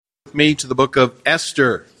Me to the book of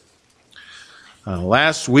Esther.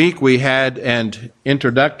 Last week we had an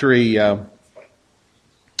introductory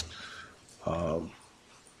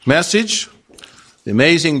message, the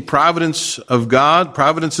amazing providences of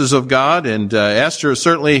God, and Esther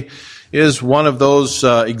certainly is one of those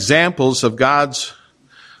examples of God's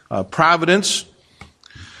providence,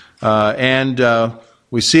 and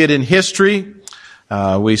we see it in history.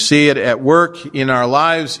 We see it at work in our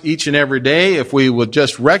lives each and every day if we would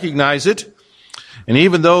just recognize it. And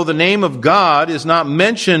even though the name of God is not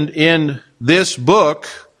mentioned in this book,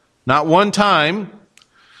 not one time,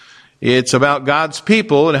 it's about God's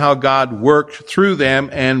people and how God worked through them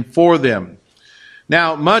and for them.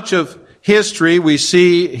 Now, much of history we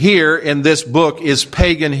see here in this book is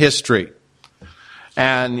pagan history.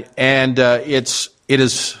 And it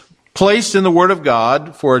is placed in the Word of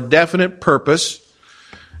God for a definite purpose.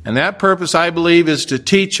 And that purpose, I believe, is to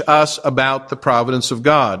teach us about the providence of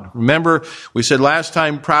God. Remember, we said last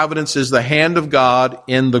time, providence is the hand of God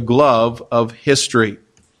in the glove of history.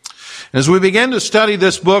 As we begin to study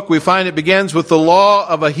this book, we find it begins with the law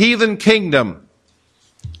of a heathen kingdom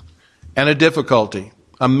and a difficulty,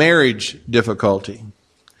 a marriage difficulty.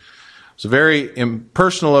 It's a very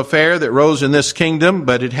impersonal affair that rose in this kingdom,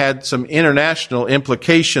 but it had some international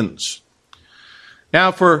implications.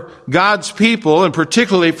 Now, for God's people, and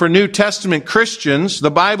particularly for New Testament Christians, the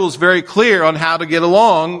Bible is very clear on how to get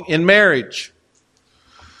along in marriage.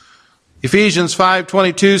 Ephesians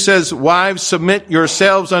 5:22 says, "Wives, submit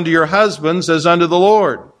yourselves unto your husbands as unto the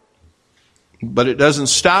Lord." But it doesn't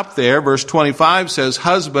stop there. Verse 25 says,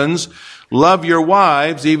 "Husbands, love your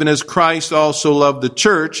wives, even as Christ also loved the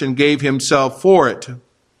church and gave himself for it."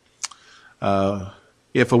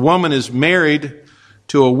 If a woman is married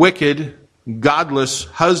to a wicked, godless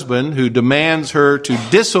husband who demands her to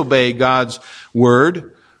disobey God's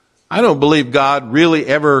word, I don't believe God really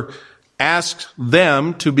ever asked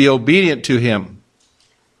them to be obedient to him.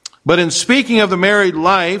 But in speaking of the married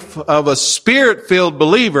life of a spirit-filled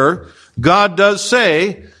believer, God does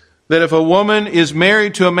say that if a woman is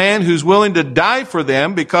married to a man who's willing to die for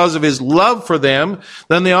them because of his love for them,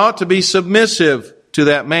 then they ought to be submissive to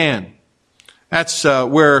that man. That's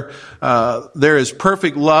where there is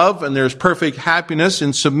perfect love and there's perfect happiness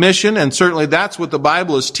in submission, and certainly that's what the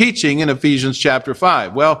Bible is teaching in Ephesians chapter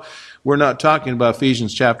 5. Well, we're not talking about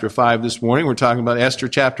Ephesians chapter 5 this morning. We're talking about Esther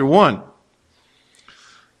chapter 1.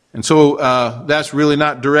 And so that's really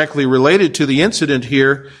not directly related to the incident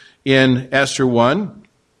here in Esther 1.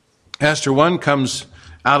 Esther 1 comes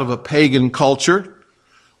out of a pagan culture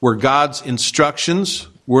where God's instructions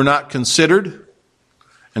were not considered.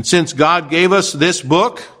 And since God gave us this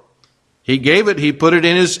book, He put it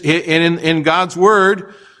in God's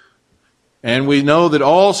Word, and we know that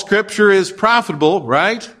all Scripture is profitable,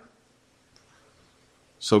 right?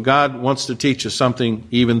 So God wants to teach us something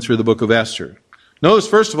even through the book of Esther. Notice,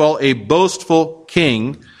 first of all, a boastful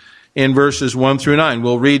king in verses 1 through 9.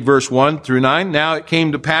 We'll read verse 1 through 9. "Now it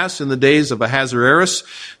came to pass in the days of Ahasuerus,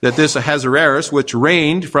 that this Ahasuerus, which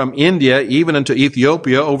reigned from India even unto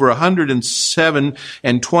Ethiopia over 127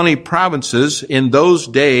 provinces, in those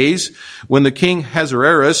days when the king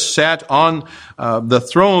Ahasuerus sat on the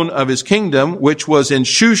throne of his kingdom, which was in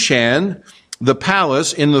Shushan, the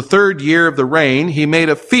palace, in the 3rd year of the reign, he made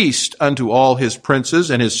a feast unto all his princes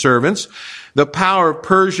and his servants, the power of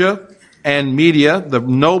Persia and Media, the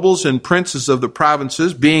nobles and princes of the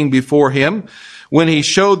provinces, being before him, when he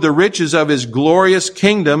showed the riches of his glorious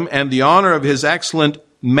kingdom and the honor of his excellent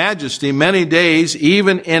majesty many days,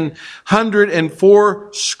 even in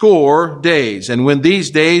 180 days. And when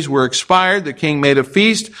these days were expired, the king made a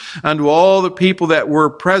feast unto all the people that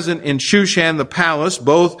were present in Shushan the palace,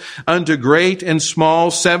 both unto great and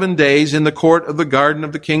small, 7 days in the court of the garden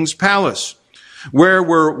of the king's palace, where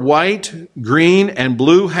were white, green, and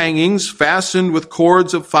blue hangings fastened with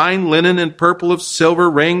cords of fine linen and purple of silver,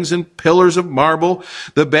 rings and pillars of marble.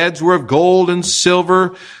 The beds were of gold and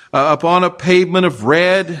silver upon a pavement of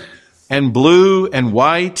red and blue and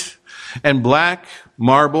white and black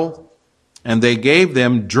marble. And they gave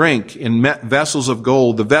them drink in vessels of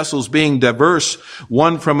gold, the vessels being diverse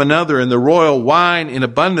one from another, and the royal wine in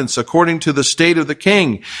abundance according to the state of the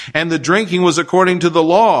king. And the drinking was according to the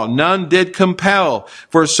law. None did compel.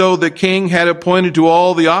 For so the king had appointed to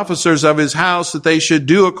all the officers of his house that they should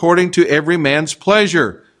do according to every man's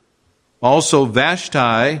pleasure. Also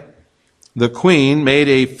Vashti, the queen, made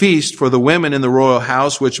a feast for the women in the royal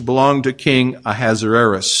house which belonged to King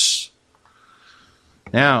Ahasuerus.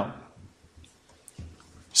 Now,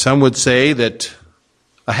 some would say that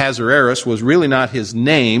Ahasuerus was really not his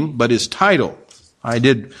name, but his title. I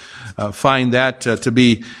did find that to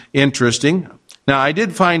be interesting. Now, I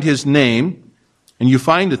did find his name, and you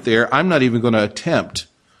find it there. I'm not even going to attempt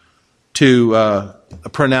to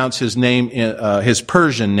pronounce his name, his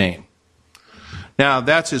Persian name. Now,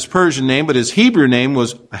 that's his Persian name, but his Hebrew name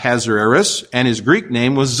was Ahasuerus, and his Greek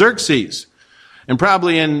name was Xerxes. And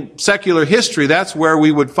probably in secular history, that's where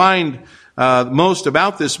we would find most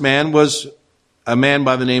about this man, was a man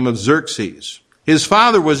by the name of Xerxes. His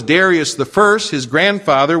father was Darius the First. His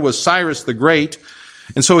grandfather was Cyrus the Great.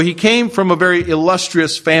 And so he came from a very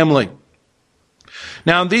illustrious family.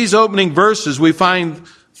 Now, in these opening verses, we find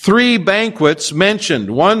 3 banquets mentioned.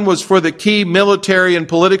 One was for the key military and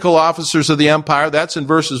political officers of the empire. That's in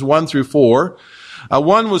verses 1 through 4.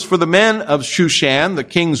 One was for the men of Shushan, the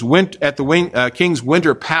king's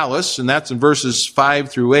winter palace, and that's in verses 5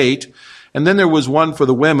 through 8. And then there was one for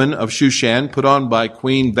the women of Shushan, put on by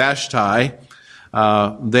Queen Vashti,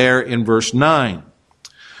 there in verse 9.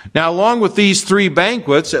 Now, along with these 3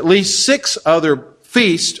 banquets, at least 6 other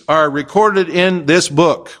feasts are recorded in this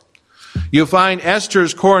book. You'll find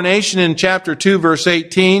Esther's coronation in chapter 2, verse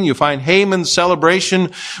 18. You find Haman's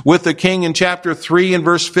celebration with the king in chapter 3 and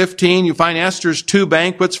verse 15. You find Esther's 2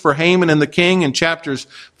 banquets for Haman and the king in chapters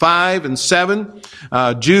 5 and 7.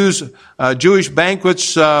 Jewish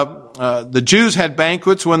banquets, the Jews had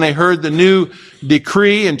banquets when they heard the new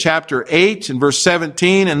decree in chapter 8 and verse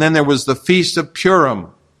 17. And then there was the Feast of Purim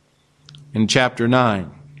in chapter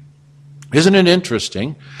 9. Isn't it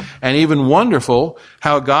interesting and even wonderful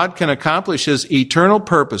how God can accomplish his eternal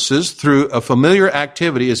purposes through a familiar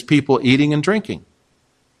activity as people eating and drinking?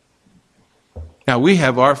 Now, we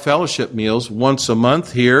have our fellowship meals once a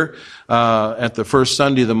month here at the first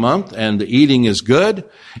Sunday of the month, and the eating is good,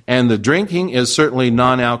 and the drinking is certainly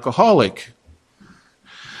non-alcoholic.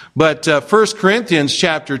 But 1 Corinthians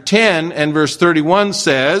chapter 10 and verse 31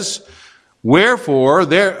 says, Wherefore,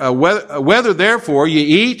 whether therefore ye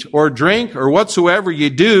eat or drink or whatsoever ye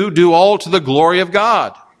do, do all to the glory of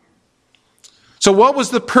God. So what was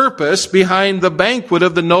the purpose behind the banquet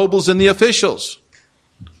of the nobles and the officials?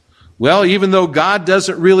 Well, even though God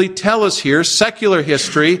doesn't really tell us here, secular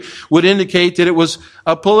history would indicate that it was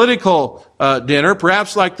a political dinner,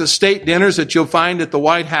 perhaps like the state dinners that you'll find at the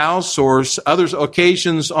White House or other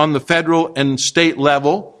occasions on the federal and state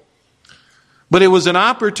level. But it was an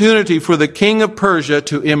opportunity for the king of Persia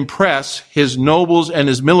to impress his nobles and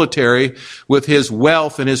his military with his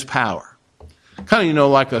wealth and his power. Kind of,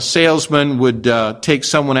 like a salesman would take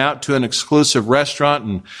someone out to an exclusive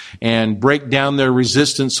restaurant and break down their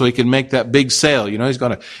resistance so he can make that big sale. He's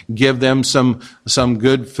going to give them some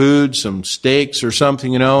good food, some steaks or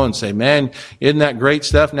something, and say, man, isn't that great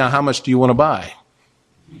stuff? Now, how much do you want to buy?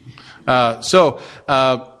 So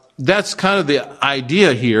that's kind of the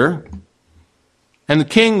idea here. And the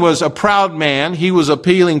king was a proud man. He was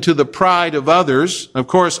appealing to the pride of others. Of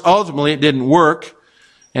course, ultimately it didn't work.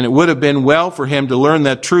 And it would have been well for him to learn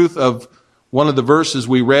that truth of one of the verses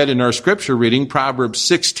we read in our scripture reading, Proverbs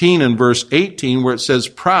 16 and verse 18, where it says,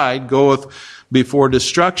 Pride goeth before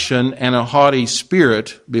destruction, and a haughty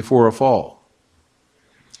spirit before a fall.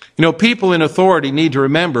 People in authority need to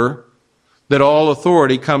remember that all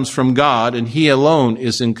authority comes from God, and he alone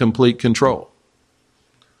is in complete control.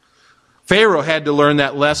 Pharaoh had to learn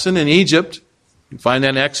that lesson in Egypt. You find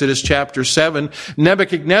that in Exodus chapter 7.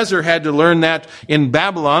 Nebuchadnezzar had to learn that in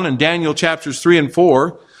Babylon in Daniel chapters 3 and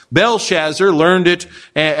 4. Belshazzar learned it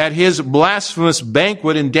at his blasphemous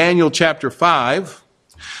banquet in Daniel chapter 5.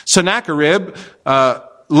 Sennacherib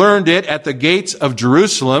learned it at the gates of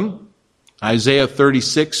Jerusalem, Isaiah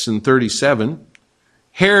 36 and 37.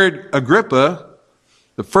 Herod Agrippa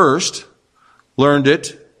the first learned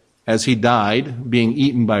it as he died, being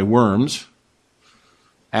eaten by worms,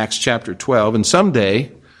 Acts chapter 12. And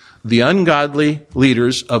someday, the ungodly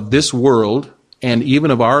leaders of this world and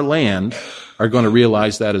even of our land are going to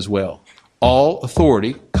realize that as well. All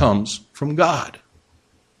authority comes from God.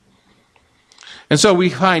 And so we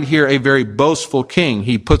find here a very boastful king.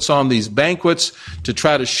 He puts on these banquets to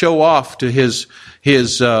try to show off to his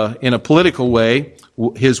in a political way,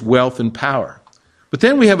 his wealth and power. But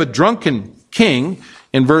then we have a drunken king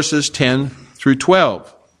in verses 10 through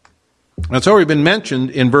 12. That's already been mentioned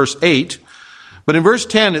in verse 8. But in verse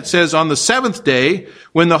 10 it says, On the 7th day,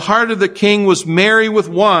 when the heart of the king was merry with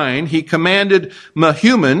wine, he commanded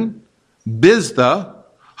Mehuman, Biztha,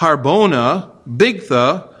 Harbona,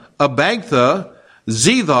 Bigtha, Abagtha,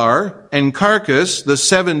 Zethar, and Carcass, the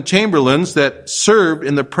 7 chamberlains that served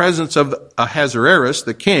in the presence of Ahasuerus,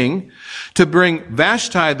 the king, to bring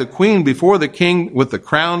Vashti the queen before the king with the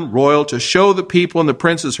crown royal, to show the people and the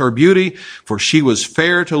princes her beauty, for she was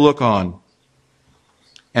fair to look on.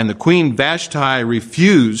 And the queen Vashti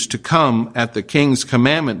refused to come at the king's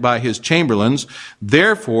commandment by his chamberlains.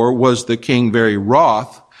 Therefore was the king very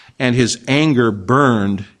wroth, and his anger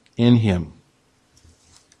burned in him.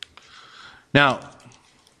 Now,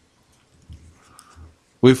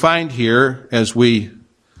 we find here, as we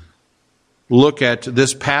look at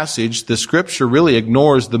this passage, the scripture really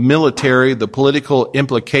ignores the military, the political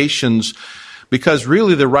implications, because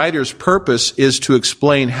really the writer's purpose is to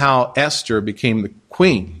explain how Esther became the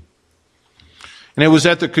queen. And it was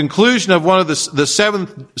at the conclusion of one of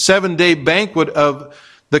the seven-day banquet of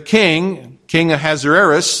the king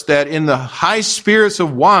Ahasuerus, that in the high spirits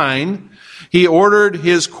of wine, he ordered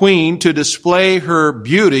his queen to display her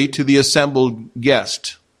beauty to the assembled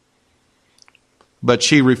guest. But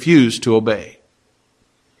she refused to obey.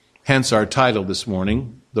 Hence our title this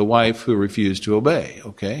morning, The Wife Who Refused to Obey,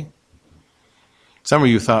 okay? Some of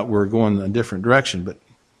you thought we were going in a different direction, but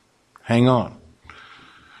hang on.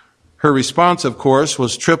 Her response, of course,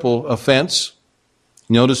 was triple offense.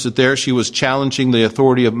 Notice that there she was challenging the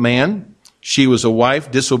authority of man. She was a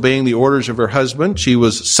wife disobeying the orders of her husband. She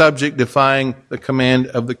was subject defying the command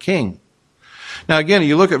of the king. Now again,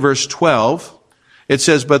 you look at verse 12. It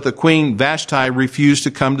says, but the queen Vashti refused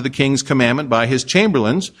to come to the king's commandment by his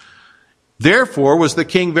chamberlains. Therefore was the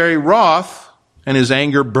king very wroth, and his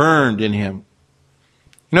anger burned in him.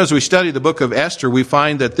 You know, as we study the book of Esther, we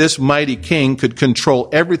find that this mighty king could control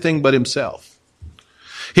everything but himself.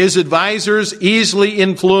 His advisors easily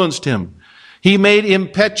influenced him. He made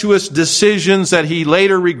impetuous decisions that he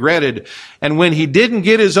later regretted. And when he didn't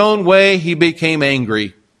get his own way, he became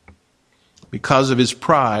angry. Because of his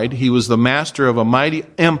pride, he was the master of a mighty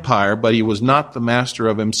empire, but he was not the master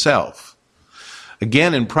of himself.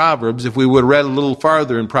 Again, in Proverbs, if we would have read a little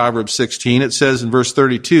farther in Proverbs 16, it says in verse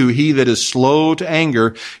 32, he that is slow to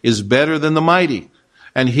anger is better than the mighty,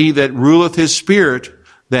 and he that ruleth his spirit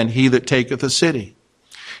than he that taketh a city.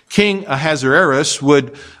 King Ahasuerus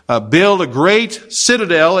would build a great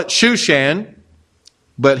citadel at Shushan,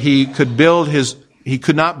 but he could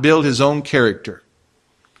not build his own character.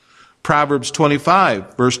 Proverbs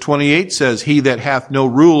 25, verse 28 says, he that hath no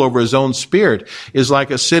rule over his own spirit is like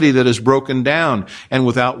a city that is broken down and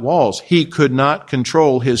without walls. He could not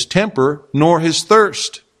control his temper nor his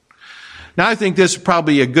thirst. Now, I think this is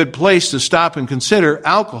probably a good place to stop and consider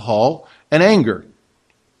alcohol and anger.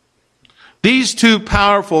 These two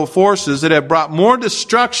powerful forces that have brought more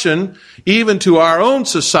destruction even to our own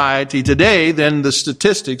society today than the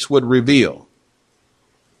statistics would reveal.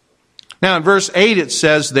 Now, in verse 8, it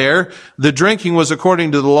says there, the drinking was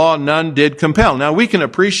according to the law, none did compel. Now, we can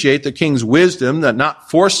appreciate the king's wisdom that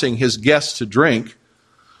not forcing his guests to drink,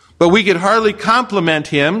 but we could hardly compliment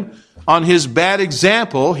him on his bad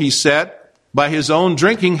example he set by his own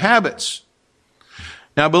drinking habits.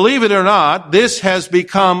 Now, believe it or not, this has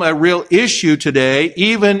become a real issue today,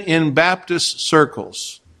 even in Baptist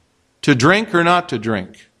circles, to drink or not to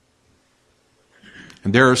drink.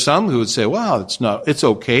 And there are some who would say, well, it's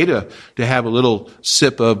okay to have a little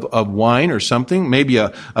sip of wine or something, maybe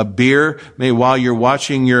a beer, maybe while you're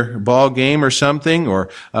watching your ball game or something, or,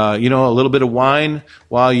 a little bit of wine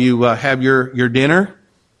while you have your dinner.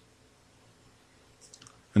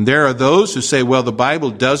 And there are those who say, well, the Bible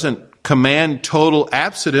doesn't command total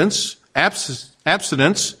abstinence.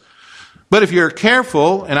 But if you're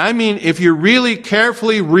careful, and I mean if you really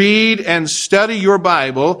carefully read and study your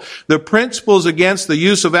Bible, the principles against the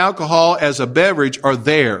use of alcohol as a beverage are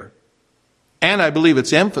there. And I believe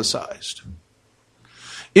it's emphasized.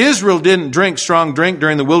 Israel didn't drink strong drink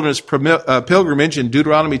during the wilderness pilgrimage in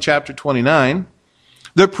Deuteronomy chapter 29.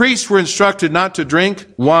 The priests were instructed not to drink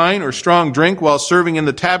wine or strong drink while serving in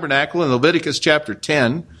the tabernacle in Leviticus chapter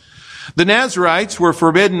 10. The Nazarites were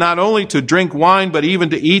forbidden not only to drink wine, but even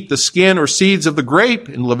to eat the skin or seeds of the grape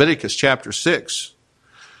in Leviticus chapter 6.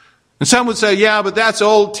 And some would say, yeah, but that's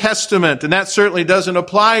Old Testament, and that certainly doesn't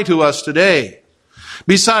apply to us today.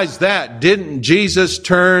 Besides that, didn't Jesus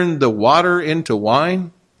turn the water into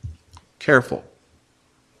wine? Careful.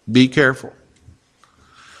 Be careful.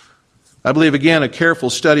 I believe, again, a careful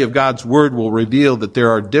study of God's Word will reveal that there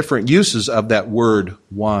are different uses of that word,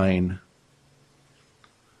 wine,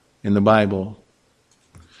 in the Bible.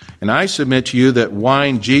 And I submit to you that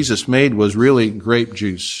wine Jesus made was really grape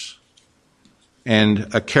juice.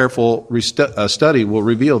 And a careful study will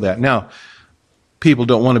reveal that. Now, people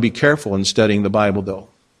don't want to be careful in studying the Bible, though.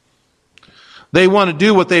 They want to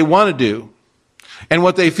do what they want to do and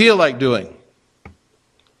what they feel like doing.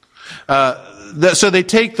 So they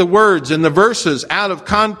take the words and the verses out of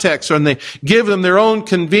context, and they give them their own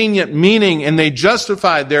convenient meaning, and they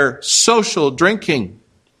justify their social drinking.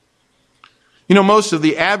 You know, most of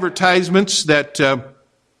the advertisements that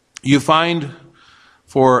You find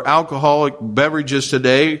for alcoholic beverages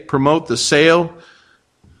today promote the sale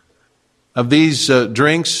of these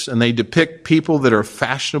drinks, and they depict people that are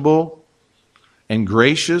fashionable and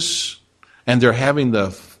gracious, and they're having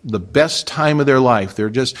the best time of their life.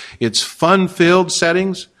 It's fun-filled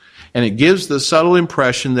settings, and it gives the subtle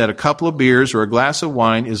impression that a couple of beers or a glass of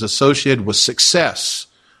wine is associated with success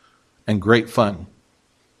and great fun.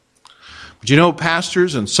 But you know,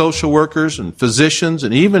 pastors and social workers and physicians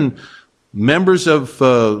and even members of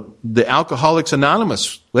the Alcoholics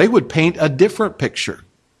Anonymous, they would paint a different picture.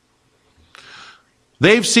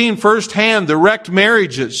 They've seen firsthand the wrecked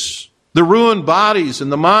marriages, the ruined bodies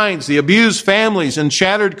and the minds, the abused families and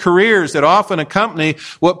shattered careers that often accompany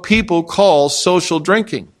what people call social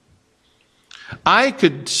drinking. I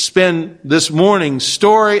could spend this morning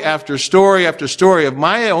story after story after story of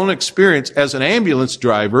my own experience as an ambulance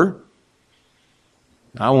driver.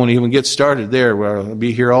 I won't even get started there, where I'll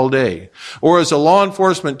be here all day. Or as a law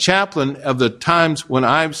enforcement chaplain, of the times when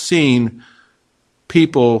I've seen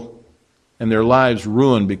people and their lives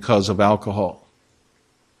ruined because of alcohol.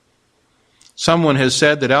 Someone has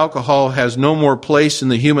said that alcohol has no more place in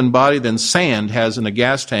the human body than sand has in a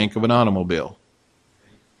gas tank of an automobile.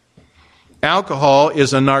 Alcohol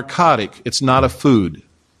is a narcotic. It's not a food.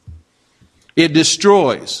 It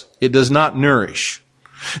destroys. It does not nourish.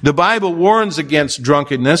 The Bible warns against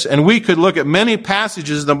drunkenness, and we could look at many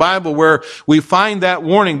passages in the Bible where we find that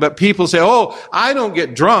warning, but people say, oh, I don't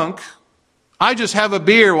get drunk. I just have a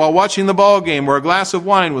beer while watching the ball game or a glass of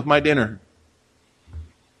wine with my dinner.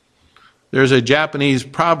 There's a Japanese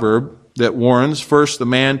proverb that warns, first the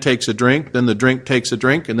man takes a drink, then the drink takes a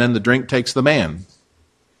drink, and then the drink takes the man.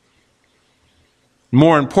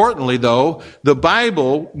 More importantly, though, the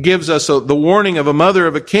Bible gives us the warning of a mother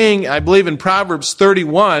of a king. I believe in Proverbs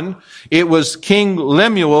 31, it was King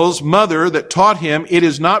Lemuel's mother that taught him, it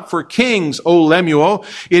is not for kings, O Lemuel,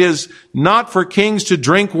 it is not for kings to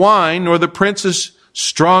drink wine, nor the prince's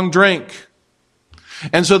strong drink.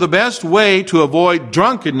 And so the best way to avoid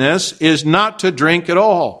drunkenness is not to drink at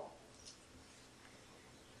all.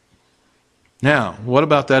 Now, what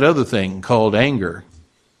about that other thing called anger?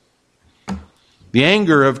 The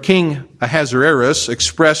anger of King Ahasuerus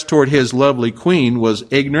expressed toward his lovely queen was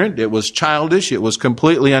ignorant, it was childish, it was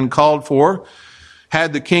completely uncalled for.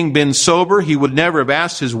 Had the king been sober, he would never have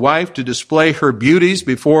asked his wife to display her beauties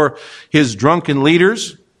before his drunken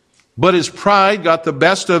leaders. But his pride got the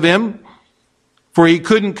best of him, for he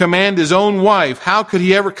couldn't command his own wife. How could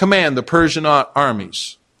he ever command the Persian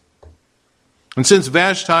armies? And since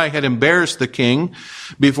Vashti had embarrassed the king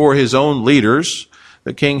before his own leaders,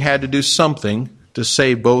 the king had to do something to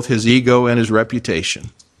save both his ego and his reputation.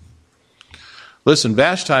 Listen,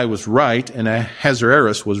 Vashti was right and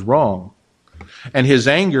Ahasuerus was wrong. And his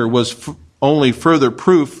anger was only further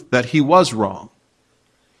proof that he was wrong.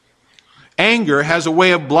 Anger has a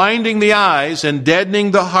way of blinding the eyes and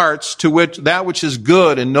deadening the hearts to that which is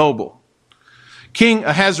good and noble. King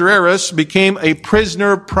Ahasuerus became a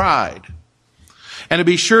prisoner of pride. And to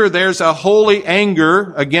be sure, there's a holy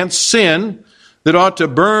anger against sin that ought to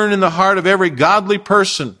burn in the heart of every godly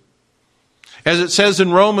person. As it says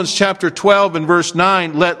in Romans chapter 12 and verse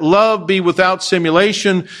 9, let love be without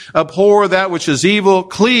simulation, abhor that which is evil,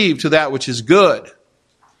 cleave to that which is good.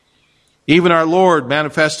 Even our Lord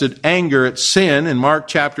manifested anger at sin in Mark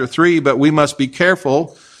chapter 3, but we must be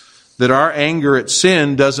careful that our anger at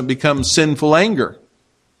sin doesn't become sinful anger.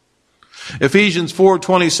 Ephesians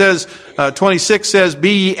 4:26 says,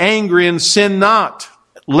 be ye angry and sin not.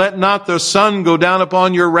 Let not the sun go down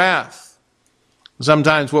upon your wrath.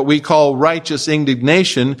 Sometimes what we call righteous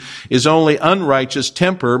indignation is only unrighteous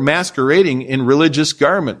temper masquerading in religious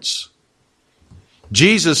garments.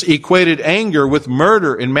 Jesus equated anger with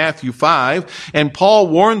murder in Matthew 5, and Paul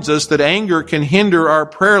warns us that anger can hinder our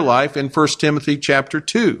prayer life in 1 Timothy chapter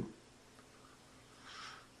 2.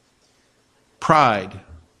 Pride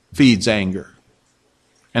feeds anger.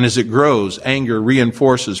 And as it grows, anger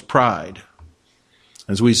reinforces pride.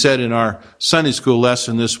 As we said in our Sunday school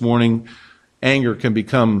lesson this morning, anger can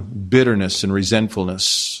become bitterness and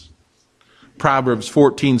resentfulness. Proverbs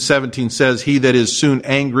 14:17 says, he that is soon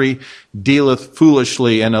angry dealeth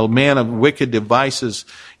foolishly, and a man of wicked devices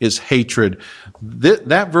is hatred.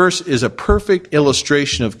 That verse is a perfect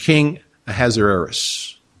illustration of King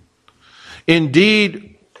Ahasuerus.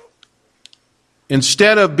 Indeed,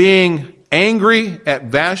 instead of being angry at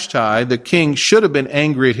Vashti, the king should have been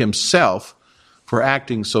angry at himself for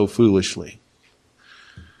acting so foolishly.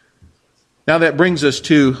 Now that brings us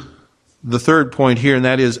to the third point here, and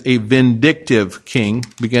that is a vindictive king,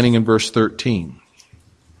 beginning in verse 13.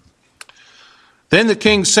 Then the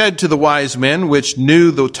king said to the wise men which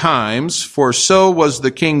knew the times, for so was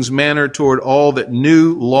the king's manner toward all that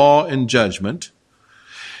knew law and judgment.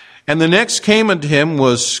 And the next came unto him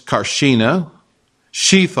was Carshena,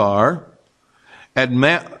 Shethar,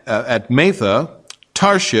 Admatha,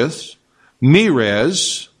 Tarshish,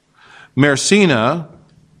 Meres, Mersina,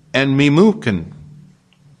 and Memucan,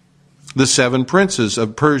 the 7 princes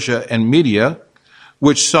of Persia and Media,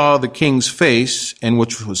 which saw the king's face, and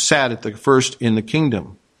which was sat at the first in the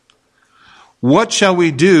kingdom. What shall we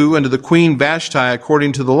do unto the queen Vashti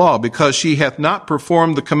according to the law? Because she hath not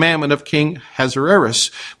performed the commandment of King Ahasuerus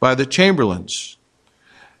by the chamberlains.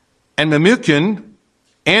 And Memucan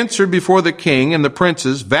answered before the king and the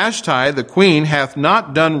princes, Vashti the queen hath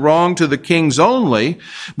not done wrong to the kings only,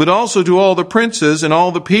 but also to all the princes and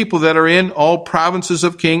all the people that are in all provinces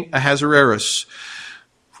of King Ahasuerus.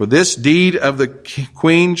 For this deed of the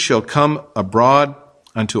queen shall come abroad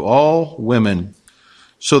unto all women,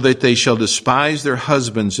 so that they shall despise their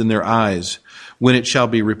husbands in their eyes, when it shall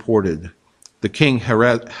be reported. The king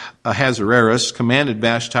Ahasuerus commanded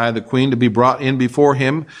Vashti the queen to be brought in before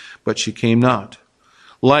him, but she came not.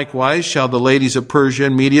 Likewise shall the ladies of Persia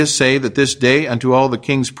and Media say that this day unto all the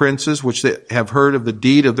king's princes which they have heard of the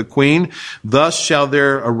deed of the queen, thus shall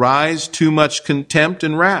there arise too much contempt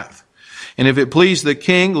and wrath. And if it please the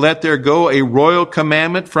king, let there go a royal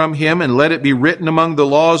commandment from him, and let it be written among the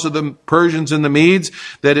laws of the Persians and the Medes,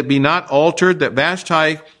 that it be not altered, that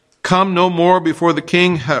Vashti come no more before the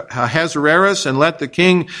king Ahasuerus, and let the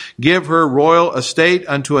king give her royal estate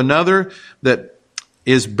unto another that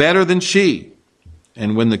is better than she.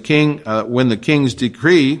 And when the king's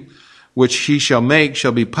decree, which he shall make,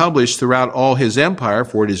 shall be published throughout all his empire,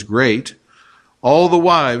 for it is great, all the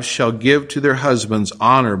wives shall give to their husbands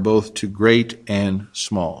honor both to great and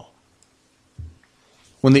small.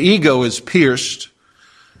 When the ego is pierced,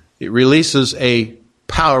 it releases a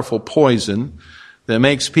powerful poison that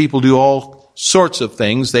makes people do all sorts of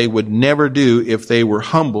things they would never do if they were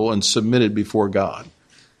humble and submitted before God.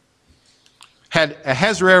 Had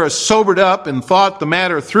Ahasuerus sobered up and thought the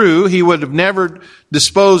matter through, he would have never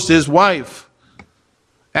disposed his wife.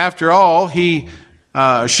 After all,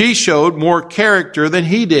 she showed more character than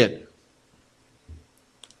he did.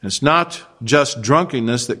 It's not just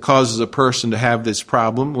drunkenness that causes a person to have this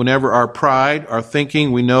problem. Whenever our pride, our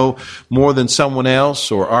thinking we know more than someone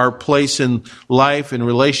else, or our place in life in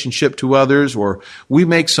relationship to others, or we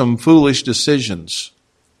make some foolish decisions,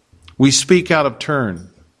 we speak out of turn,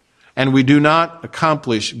 and we do not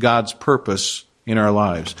accomplish God's purpose in our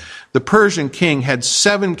lives. The Persian king had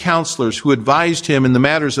 7 counselors who advised him in the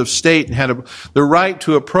matters of state and had the right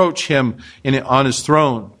to approach him on his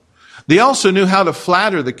throne. They also knew how to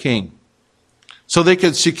flatter the king so they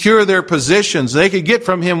could secure their positions. They could get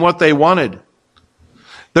from him what they wanted.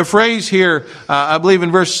 The phrase here, I believe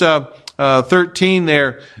in verse 13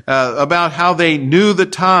 there, about how they knew the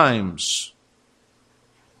times.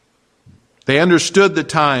 They understood the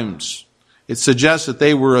times. It suggests that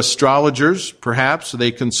they were astrologers, perhaps.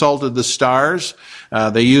 They consulted the stars.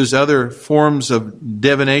 They used other forms of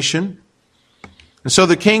divination. And so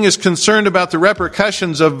the king is concerned about the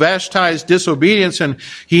repercussions of Vashti's disobedience, and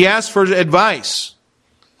he asked for advice.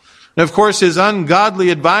 And of course, his ungodly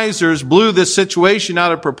advisors blew this situation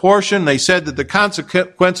out of proportion. They said that the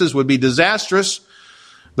consequences would be disastrous.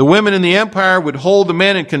 The women in the empire would hold the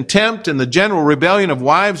men in contempt, and the general rebellion of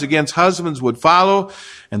wives against husbands would follow.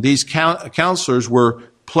 And these counselors were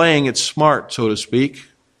playing it smart, so to speak.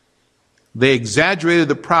 They exaggerated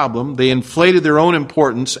the problem, they inflated their own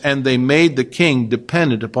importance, and they made the king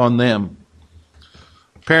dependent upon them.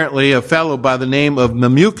 Apparently, a fellow by the name of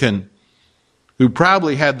Memucan, who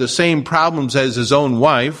probably had the same problems as his own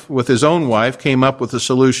wife, came up with a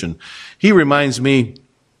solution. He reminds me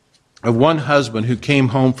of one husband who came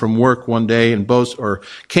home from work one day and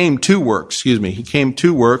came to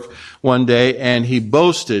work one day and he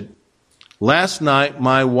boasted, "Last night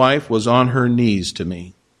my wife was on her knees to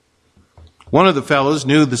me." One of the fellows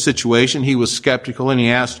knew the situation. He was skeptical and he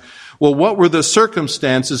asked, "Well, what were the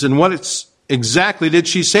circumstances and what exactly did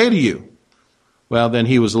she say to you?" Well, then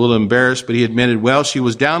he was a little embarrassed, but he admitted, "Well, she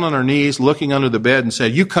was down on her knees looking under the bed and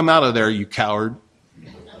said, 'You come out of there, you coward.'"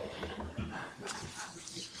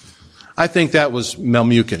 I think that was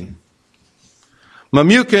Memucan.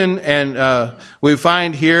 And we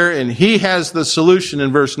find here, and he has the solution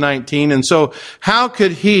in verse 19. And so how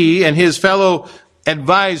could he and his fellow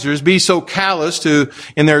advisors be so callous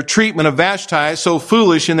in their treatment of Vashti, so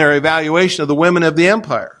foolish in their evaluation of the women of the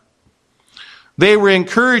empire? They were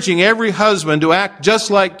encouraging every husband to act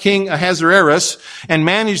just like King Ahasuerus and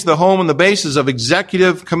manage the home on the basis of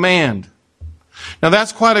executive command. Now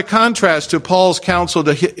that's quite a contrast to Paul's counsel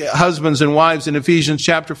to husbands and wives in Ephesians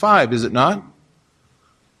chapter 5, is it not?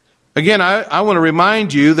 Again, I want to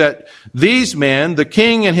remind you that these men, the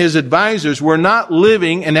king and his advisors, were not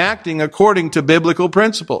living and acting according to biblical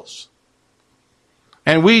principles.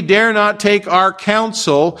 And we dare not take our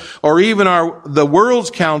counsel or even the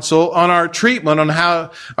world's counsel on our treatment on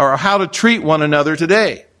how to treat one another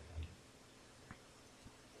today.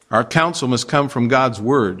 Our counsel must come from God's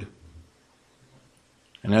word.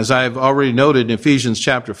 And as I've already noted, Ephesians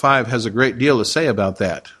chapter 5 has a great deal to say about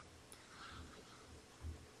that.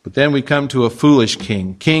 But then we come to a foolish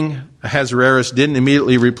king. King Ahasuerus didn't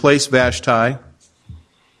immediately replace Vashti.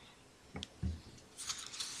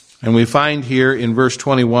 And we find here in verse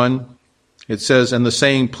 21, it says, "And the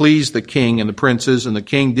saying pleased the king and the princes, and the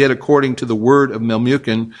king did according to the word of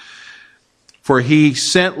Memucan. For he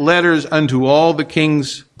sent letters unto all the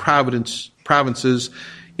king's provinces,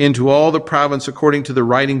 into all the province according to the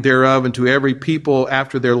writing thereof, and to every people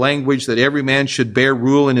after their language, that every man should bear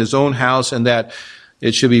rule in his own house, and that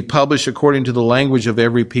it should be published according to the language of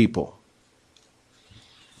every people."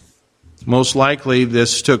 Most likely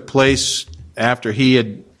this took place after he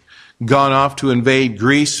had gone off to invade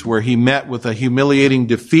Greece, where he met with a humiliating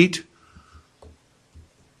defeat.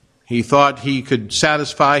 He thought he could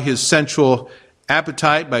satisfy his sensual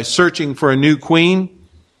appetite by searching for a new queen.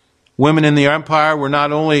 Women in the empire were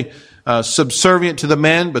not only subservient to the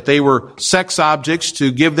men, but they were sex objects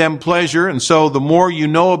to give them pleasure. And so the more you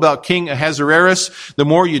know about King Ahasuerus, the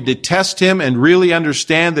more you detest him and really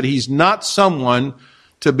understand that he's not someone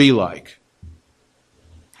to be like.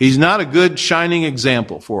 He's not a good shining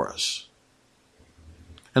example for us.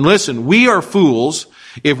 And listen, we are fools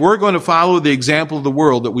if we're going to follow the example of the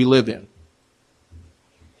world that we live in.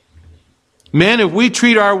 Men, if we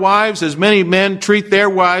treat our wives as many men treat their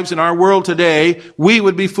wives in our world today, we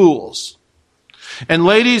would be fools. And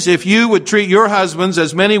ladies, if you would treat your husbands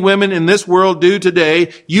as many women in this world do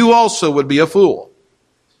today, you also would be a fool.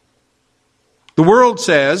 The world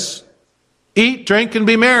says, eat, drink, and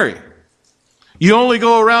be merry. You only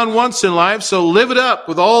go around once in life, so live it up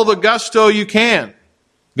with all the gusto you can.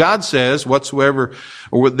 God says, whatsoever,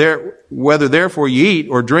 or whether therefore you eat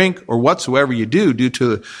or drink or whatsoever you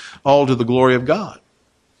do, all to the glory of God.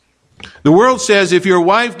 The world says if your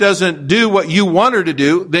wife doesn't do what you want her to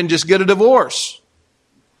do, then just get a divorce.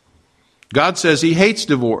 God says he hates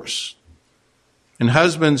divorce. And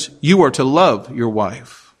husbands, you are to love your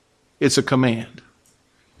wife. It's a command.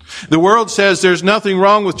 The world says there's nothing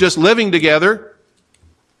wrong with just living together.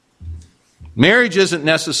 Marriage isn't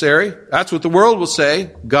necessary. That's what the world will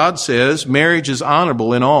say. God says marriage is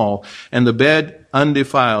honorable in all, and the bed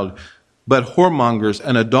undefiled. But whoremongers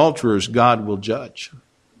and adulterers God will judge.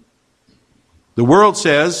 The world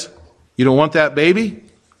says, you don't want that baby?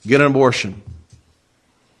 Get an abortion.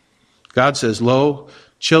 God says, lo,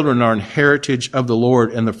 children are an heritage of the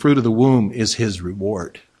Lord, and the fruit of the womb is his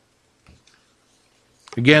reward.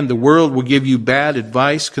 Again, the world will give you bad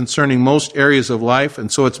advice concerning most areas of life,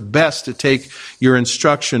 and so it's best to take your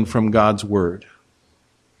instruction from God's word.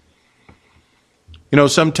 You know,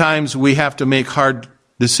 sometimes we have to make hard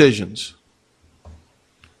decisions.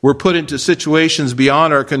 We're put into situations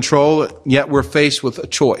beyond our control, yet we're faced with a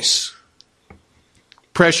choice.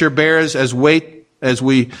 Pressure bears as we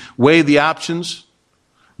weigh the options.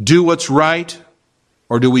 Do what's right,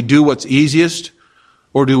 or do we do what's easiest,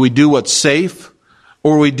 or do we do what's safe,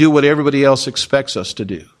 or we do what everybody else expects us to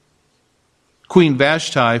do. Queen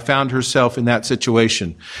Vashti found herself in that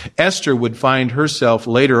situation. Esther would find herself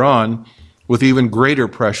later on with even greater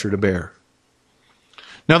pressure to bear.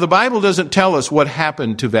 Now, the Bible doesn't tell us what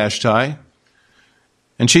happened to Vashti,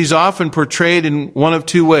 and she's often portrayed in one of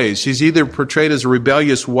two ways. She's either portrayed as a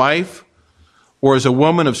rebellious wife or as a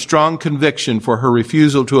woman of strong conviction for her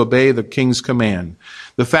refusal to obey the king's command.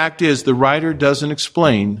 The fact is, the writer doesn't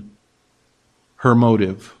explain her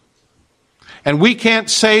motive. And we can't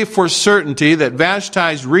say for certainty that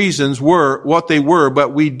Vashti's reasons were what they were,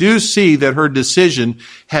 but we do see that her decision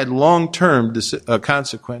had long-term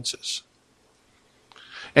consequences.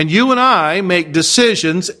 And you and I make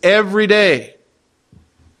decisions every day.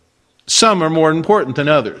 Some are more important than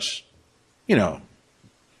others. You know,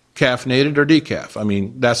 caffeinated or decaf. I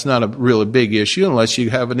mean, that's not a really big issue unless you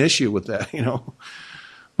have an issue with that, you know.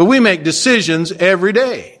 But we make decisions every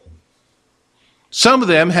day. Some of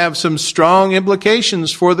them have some strong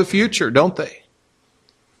implications for the future, don't they?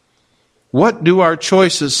 What do our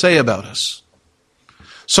choices say about us?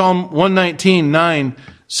 Psalm 119:9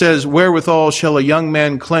 says, wherewithal shall a young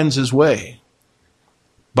man cleanse his way?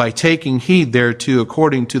 by taking heed thereto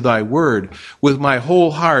according to thy word. With my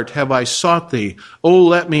whole heart have I sought thee. O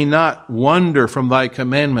let me not wander from thy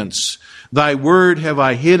commandments. Thy word have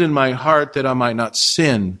I hid in my heart that I might not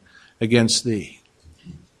sin against thee.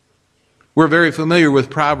 We're very familiar with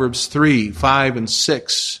Proverbs 3, 5, and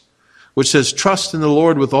 6, which says, trust in the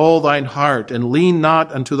Lord with all thine heart, and lean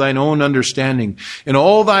not unto thine own understanding. In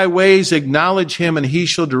all thy ways acknowledge him, and he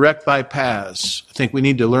shall direct thy paths. I think we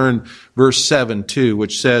need to learn verse 7 too,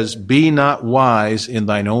 which says, be not wise in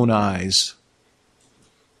thine own eyes.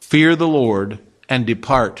 Fear the Lord, and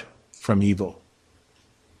depart from evil.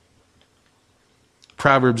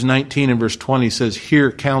 Proverbs 19 and verse 20 says,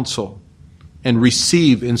 hear counsel, and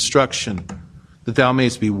receive instruction, that thou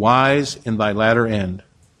mayest be wise in thy latter end.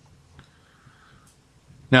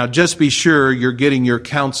 Now, just be sure you're getting your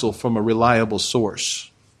counsel from a reliable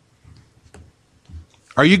source.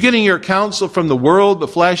 Are you getting your counsel from the world, the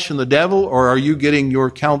flesh, and the devil, or are you getting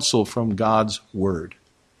your counsel from God's word?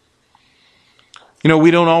 You know,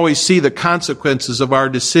 we don't always see the consequences of our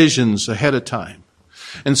decisions ahead of time.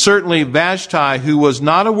 And certainly Vashti, who was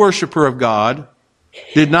not a worshiper of God,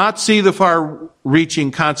 did not see the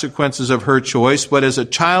far-reaching consequences of her choice, but as a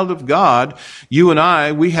child of God, you and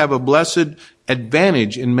I, we have a blessed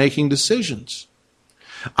advantage in making decisions.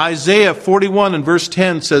 Isaiah 41 and verse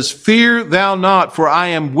 10 says, fear thou not, for I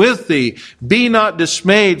am with thee. Be not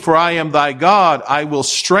dismayed, for I am thy God. I will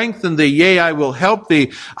strengthen thee, yea, I will help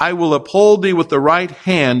thee. I will uphold thee with the right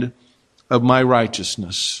hand of my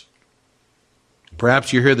righteousness.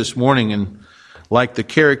 Perhaps you're here this morning and like the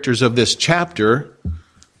characters of this chapter,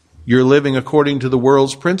 you're living according to the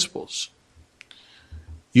world's principles.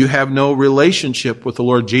 You have no relationship with the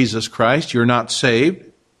Lord Jesus Christ. You're not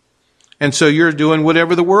saved. And so you're doing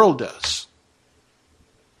whatever the world does.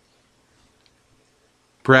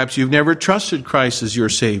 Perhaps you've never trusted Christ as your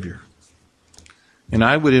Savior. And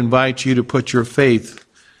I would invite you to put your faith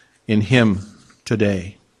in Him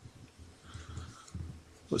today.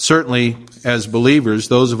 But certainly, as believers,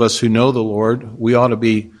 those of us who know the Lord, we ought to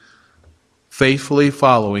be faithfully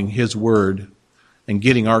following His word and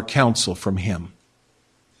getting our counsel from Him.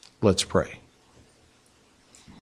 Let's pray.